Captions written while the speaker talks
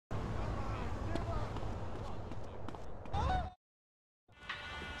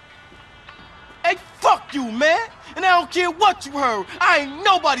Hey, fuck you, man. And I don't care what you heard. I ain't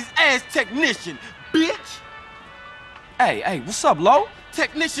nobody's ass technician, bitch. Hey, what's up, Lo?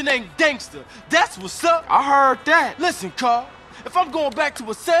 Technician ain't gangster. That's what's up. I heard that. Listen, Carl. If I'm going back to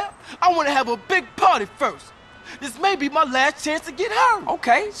a cell, I want to have a big party first. This may be my last chance to get hurt.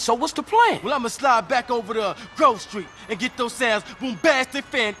 Okay, so what's the plan? Well, I'ma slide back over to Grove Street and get those sounds bombastic,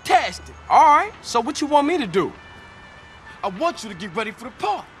 fantastic. All right, so what you want me to do? I want you to get ready for the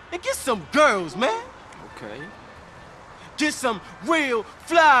party and get some girls, man. Okay. Get some real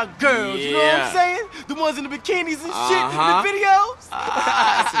fly girls, you know what I'm saying? The ones in the bikinis and shit in the videos.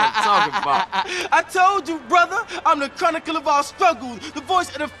 That's what I'm talking about. I told you, brother, I'm the chronicle of our struggles, the voice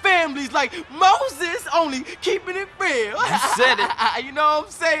of the families like Moses, only keeping it real. You said it. You know what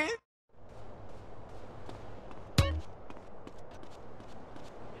I'm saying?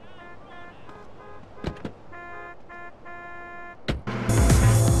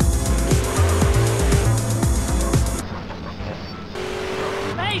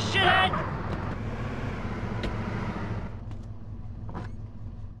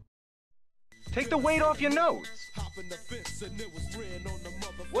 Take the weight off your nose.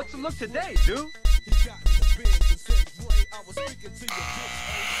 What's the look today, dude?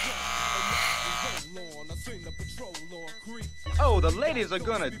 Oh, the ladies are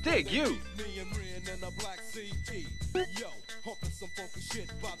gonna dig you.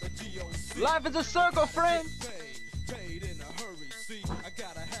 Life is a circle, friend.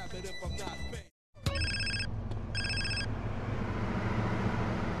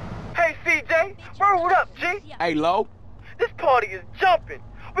 Hey, CJ, word up, G? Hey, Lo. This party is jumping.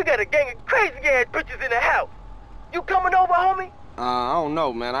 We got a gang of crazy-ass bitches in the house. You coming over, homie? I don't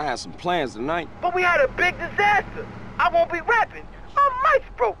know, man. I had some plans tonight. But we had a big disaster. I won't be rapping. Our mic's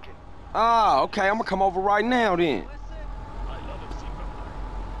broken. Ah, okay. I'm gonna come over right now, then.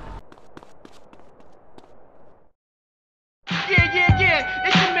 Yeah.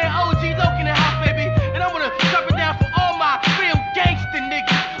 It's your man OG Loke in the house, baby. And I wanna drop it down for all my real gangster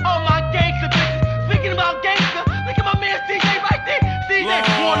niggas. All my gangster bitches. Speaking about gangster, look at my man CJ right there. CJ,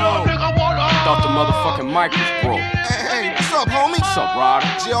 Whoa. nigga, what up? Thought the motherfucking mic was broke. Hey, what's up, homie? What's up, Ryder?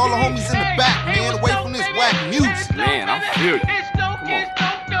 Gee, all the homies in the back, man, away from this whack music. Man, I feel you. It's no,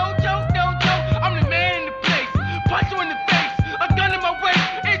 I'm the man in the place. Punch you in the face. A gun in my waist.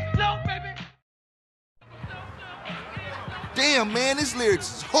 It's no, baby. Damn, man, this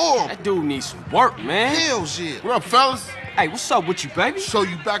lyrics is horrible. That dude needs some work, man. Hell shit. What up, fellas? Hey, what's up with you, baby? So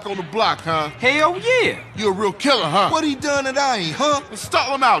you back on the block, huh? Hell yeah. You a real killer, huh? What he done that I ain't, huh? Let's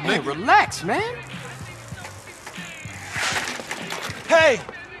stall him out, Hey, nigga. relax, man. Hey,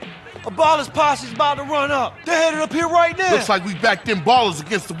 a baller's posse's about to run up. They're headed up here right now. Looks like we backed them ballers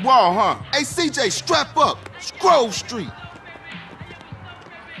against the wall, huh? Hey, CJ, strap up. It's Grove Street.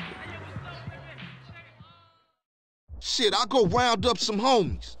 Shit, I'll go round up some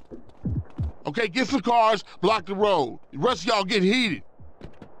homies. Okay, get some cars, block the road. The rest of y'all get heated.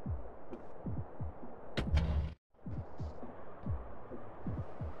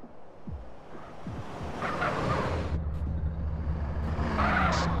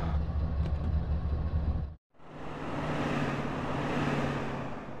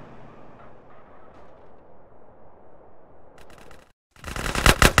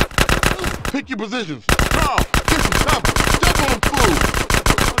 Pick your positions. Carl, get some cover. Step on through.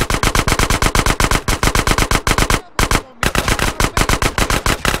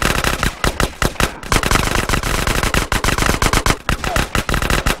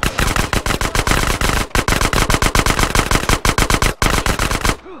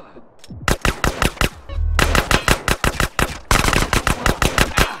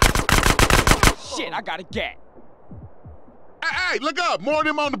 Shit, I got a gat. Hey, look up. More of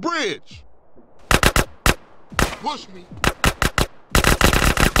them on the bridge. Push me.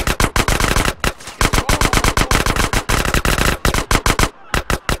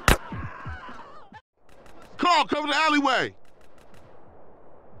 Carl, cover the alleyway.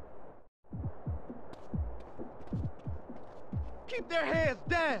 Keep their heads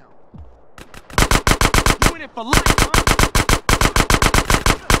down. You in it for life, huh?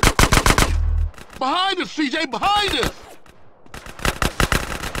 Behind us, CJ, behind us.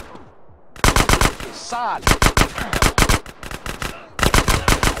 Solid.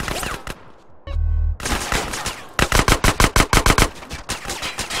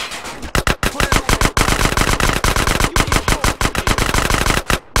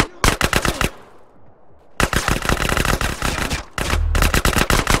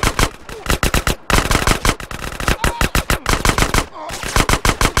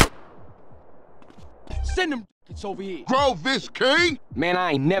 Send them over here. Grovis King? Man,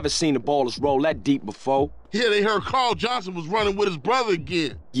 I ain't never seen the ballers roll that deep before. Yeah, they heard Carl Johnson was running with his brother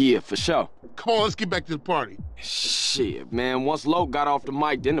again. Yeah, for sure. Come on, let's get back to the party. Shit, man, once Lo got off the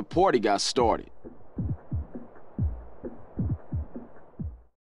mic, then the party got started.